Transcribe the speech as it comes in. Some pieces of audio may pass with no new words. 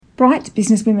Bright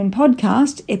Businesswomen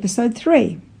Podcast, Episode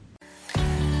 3.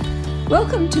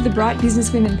 Welcome to the Bright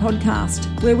Businesswomen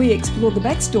Podcast, where we explore the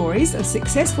backstories of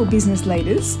successful business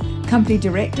leaders, company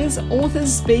directors,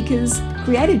 authors, speakers,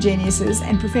 creative geniuses,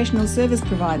 and professional service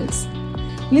providers.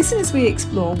 Listen as we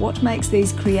explore what makes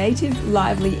these creative,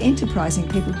 lively, enterprising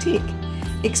people tick.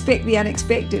 Expect the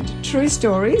unexpected, true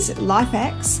stories, life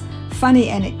hacks, funny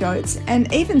anecdotes,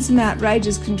 and even some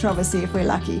outrageous controversy if we're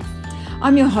lucky.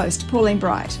 I'm your host, Pauline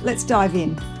Bright. Let's dive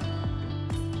in.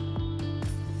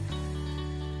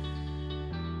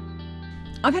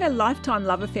 I've had a lifetime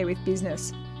love affair with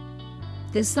business.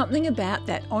 There's something about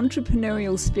that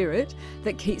entrepreneurial spirit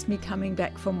that keeps me coming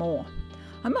back for more.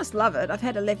 I must love it. I've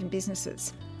had 11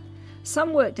 businesses.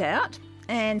 Some worked out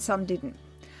and some didn't.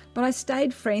 But I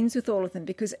stayed friends with all of them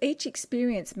because each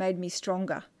experience made me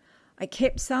stronger. I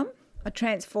kept some, I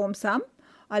transformed some,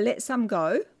 I let some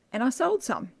go, and I sold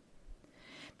some.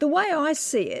 The way I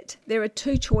see it, there are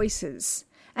two choices.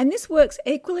 And this works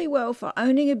equally well for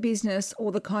owning a business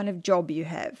or the kind of job you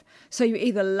have. So you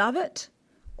either love it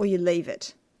or you leave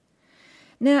it.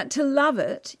 Now, to love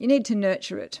it, you need to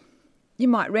nurture it. You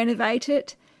might renovate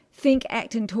it, think,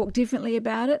 act and talk differently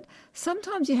about it.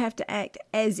 Sometimes you have to act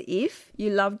as if you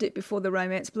loved it before the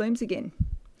romance blooms again.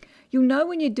 You'll know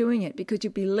when you're doing it because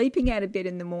you'll be leaping out of bed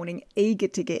in the morning, eager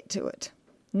to get to it.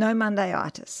 No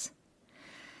Monday-itis.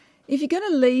 If you're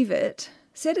going to leave it,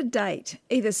 set a date.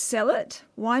 Either sell it,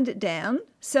 wind it down,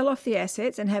 sell off the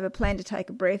assets and have a plan to take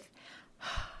a breath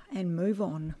and move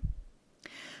on.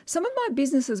 Some of my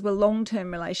businesses were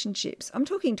long-term relationships. I'm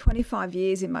talking 25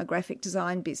 years in my graphic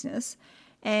design business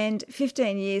and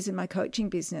 15 years in my coaching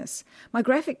business. My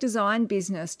graphic design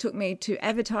business took me to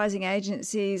advertising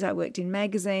agencies. I worked in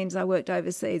magazines. I worked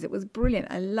overseas. It was brilliant.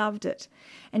 I loved it.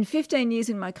 And 15 years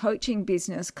in my coaching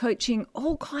business, coaching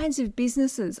all kinds of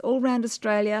businesses all around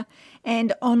Australia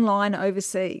and online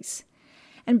overseas.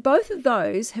 And both of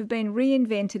those have been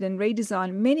reinvented and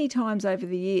redesigned many times over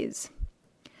the years.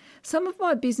 Some of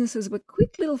my businesses were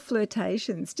quick little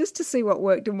flirtations just to see what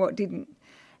worked and what didn't.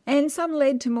 And some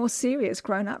led to more serious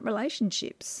grown-up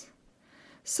relationships.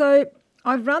 So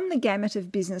I've run the gamut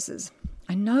of businesses.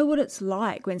 I know what it's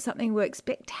like when something works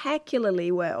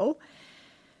spectacularly well,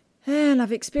 and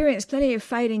I've experienced plenty of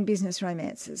fading business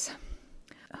romances.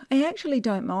 I actually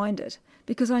don't mind it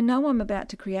because I know I'm about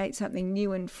to create something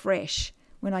new and fresh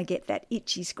when I get that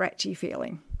itchy, scratchy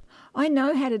feeling. I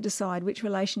know how to decide which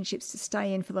relationships to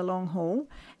stay in for the long haul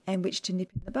and which to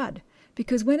nip in the bud.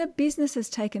 Because when a business has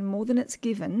taken more than it's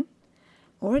given,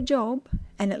 or a job,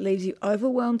 and it leaves you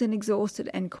overwhelmed and exhausted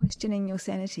and questioning your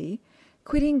sanity,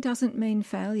 quitting doesn't mean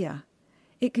failure.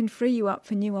 It can free you up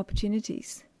for new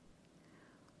opportunities.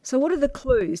 So what are the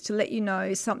clues to let you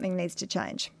know something needs to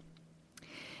change?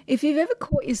 If you've ever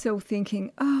caught yourself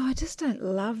thinking, I just don't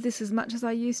love this as much as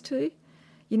I used to,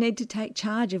 you need to take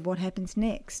charge of what happens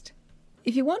next.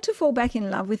 If you want to fall back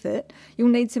in love with it, you'll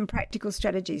need some practical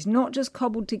strategies, not just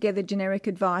cobbled together generic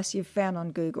advice you've found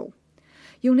on Google.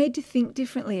 You'll need to think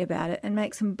differently about it and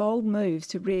make some bold moves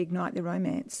to reignite the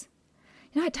romance.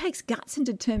 It takes guts and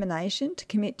determination to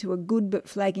commit to a good but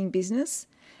flagging business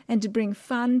and to bring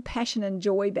fun, passion and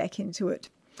joy back into it.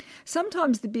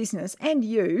 Sometimes the business and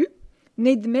you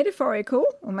need the metaphorical,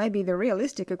 or maybe the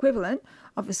realistic equivalent,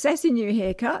 of a sassy new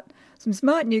haircut, some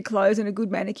smart new clothes and a good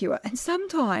manicure. And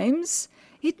sometimes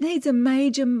it needs a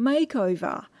major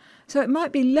makeover. So it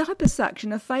might be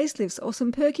liposuction or facelifts or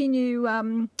some perky new,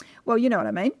 you know what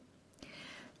I mean.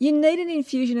 You need an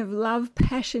infusion of love,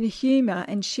 passion, humour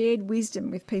and shared wisdom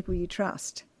with people you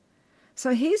trust.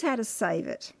 So here's how to save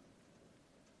it.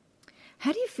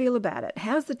 How do you feel about it?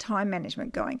 How's the time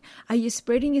management going? Are you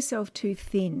spreading yourself too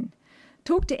thin?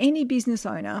 Talk to any business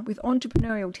owner with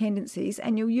entrepreneurial tendencies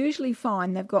and you'll usually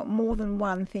find they've got more than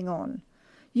one thing on.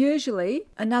 Usually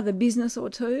another business or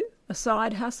two, a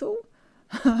side hustle,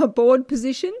 a board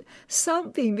position,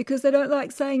 something because they don't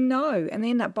like saying no and they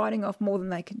end up biting off more than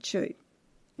they can chew.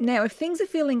 Now, if things are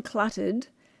feeling cluttered,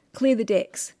 clear the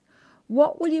decks.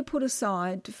 What will you put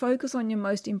aside to focus on your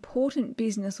most important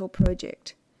business or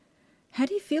project? How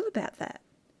do you feel about that?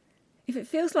 If it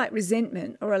feels like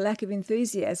resentment or a lack of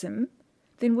enthusiasm,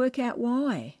 then work out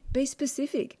why. Be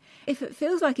specific. If it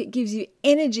feels like it gives you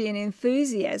energy and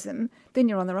enthusiasm, then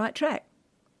you're on the right track.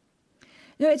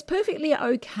 It's perfectly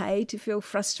okay to feel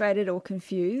frustrated or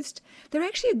confused. They're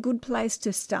actually a good place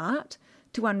to start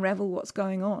to unravel what's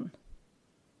going on.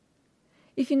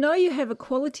 If you know you have a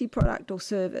quality product or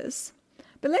service,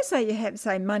 but let's say you have,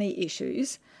 money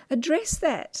issues, address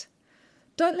that.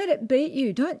 Don't let it beat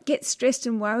you. Don't get stressed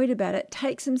and worried about it.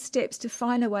 Take some steps to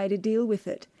find a way to deal with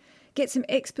it. Get some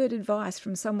expert advice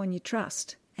from someone you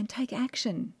trust and take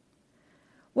action.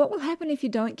 What will happen if you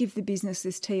don't give the business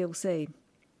this TLC?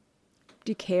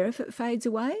 Do you care if it fades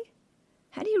away?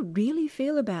 How do you really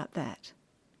feel about that?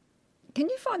 Can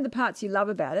you find the parts you love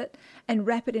about it and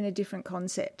wrap it in a different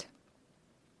concept?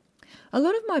 A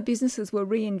lot of my businesses were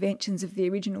reinventions of the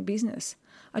original business.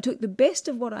 I took the best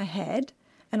of what I had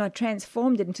and I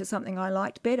transformed it into something I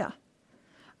liked better.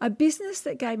 A business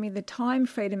that gave me the time,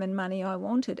 freedom and money I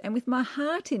wanted, and with my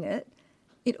heart in it,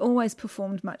 it always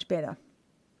performed much better.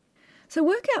 So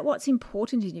work out what's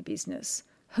important in your business.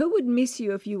 Who would miss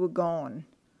you if you were gone?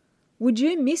 Would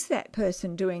you miss that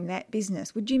person doing that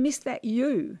business? Would you miss that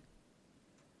you?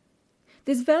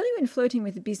 There's value in flirting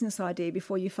with a business idea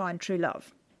before you find true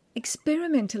love.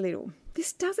 Experiment a little.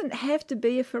 This doesn't have to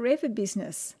be a forever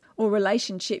business or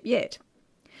relationship yet.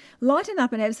 Lighten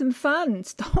up and have some fun.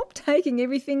 Stop taking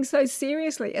everything so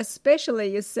seriously,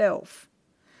 especially yourself.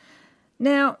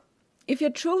 Now, if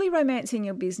you're truly romancing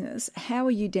your business, how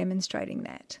are you demonstrating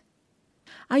that?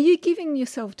 Are you giving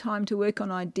yourself time to work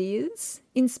on ideas,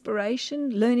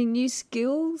 inspiration, learning new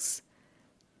skills,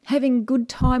 having good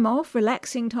time off,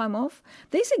 relaxing time off?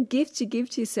 These are gifts you give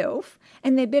to yourself,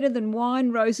 and they're better than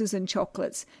wine, roses and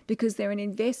chocolates because they're an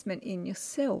investment in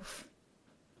yourself.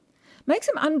 Make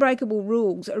some unbreakable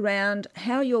rules around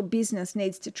how your business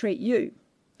needs to treat you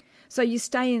so you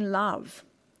stay in love,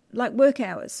 like work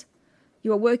hours,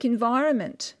 your work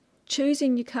environment,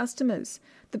 choosing your customers,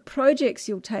 the projects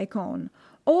you'll take on.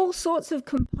 All sorts of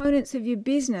components of your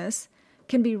business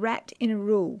can be wrapped in a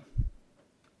rule.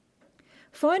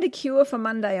 Find a cure for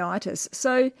Mondayitis.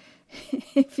 So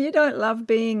if you don't love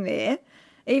being there,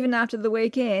 even after the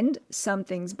weekend,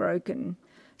 something's broken.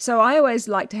 So I always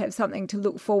like to have something to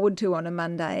look forward to on a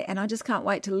Monday, and I just can't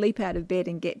wait to leap out of bed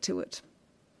and get to it.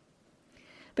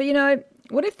 But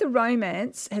what if the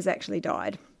romance has actually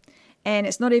died and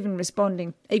it's not even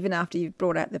responding even after you've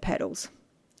brought out the paddles?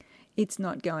 It's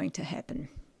not going to happen.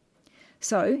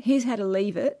 So here's how to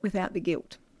leave it without the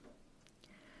guilt.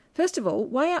 First of all,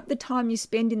 weigh up the time you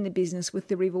spend in the business with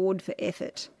the reward for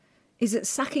effort. Is it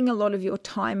sucking a lot of your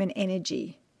time and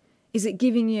energy? Is it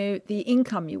giving you the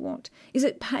income you want? Is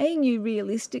it paying you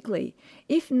realistically?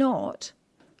 If not,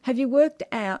 have you worked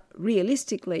out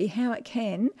realistically how it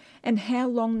can and how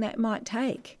long that might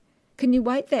take? Can you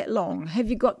wait that long? Have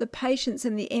you got the patience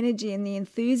and the energy and the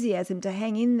enthusiasm to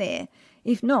hang in there?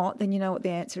 If not, then you know what the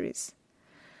answer is.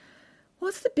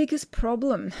 What's the biggest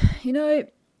problem?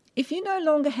 If you no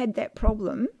longer had that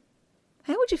problem,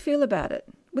 how would you feel about it?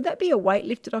 Would that be a weight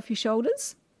lifted off your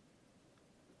shoulders?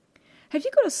 Have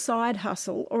you got a side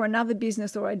hustle or another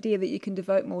business or idea that you can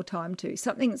devote more time to?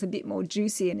 Something that's a bit more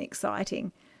juicy and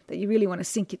exciting that you really want to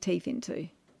sink your teeth into?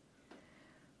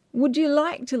 Would you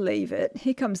like to leave it?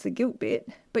 Here comes the guilt bit,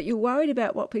 but you're worried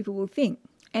about what people will think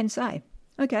and say.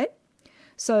 Okay,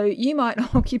 so you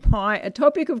might occupy a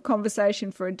topic of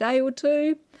conversation for a day or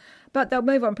two, but they'll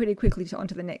move on pretty quickly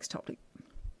onto the next topic.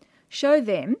 Show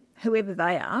them, whoever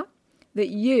they are, that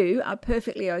you are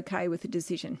perfectly okay with the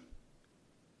decision.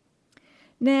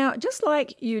 Now, just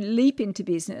like you leap into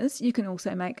business, you can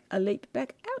also make a leap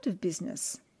back out of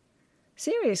business.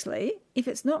 Seriously, if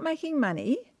it's not making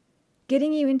money,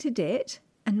 getting you into debt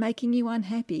and making you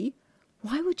unhappy,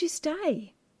 why would you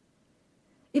stay?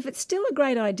 If it's still a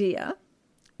great idea,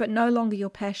 but no longer your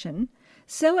passion,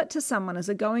 sell it to someone as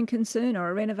a going concern or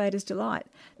a renovator's delight.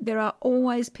 There are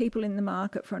always people in the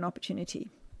market for an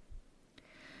opportunity.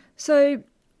 So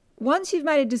once you've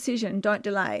made a decision, don't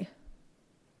delay.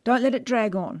 Don't let it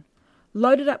drag on.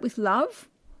 Load it up with love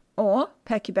or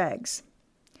pack your bags.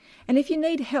 And if you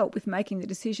need help with making the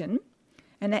decision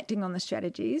and acting on the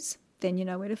strategies, then you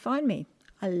know where to find me.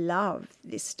 I love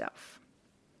this stuff.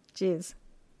 Cheers.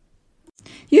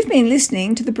 You've been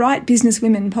listening to the Bright Business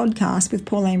Women podcast with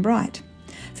Pauline Bright.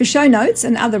 For show notes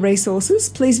and other resources,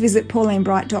 please visit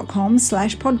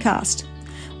paulinebright.com/podcast.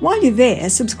 While you're there,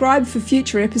 subscribe for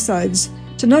future episodes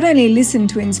to not only listen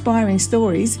to inspiring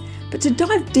stories, but to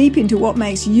dive deep into what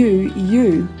makes you,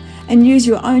 you, and use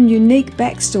your own unique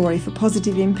backstory for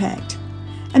positive impact.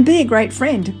 And be a great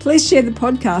friend. Please share the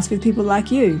podcast with people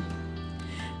like you.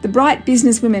 The Bright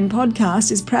Business Women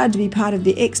podcast is proud to be part of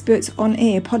the Experts On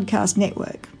Air podcast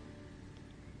network.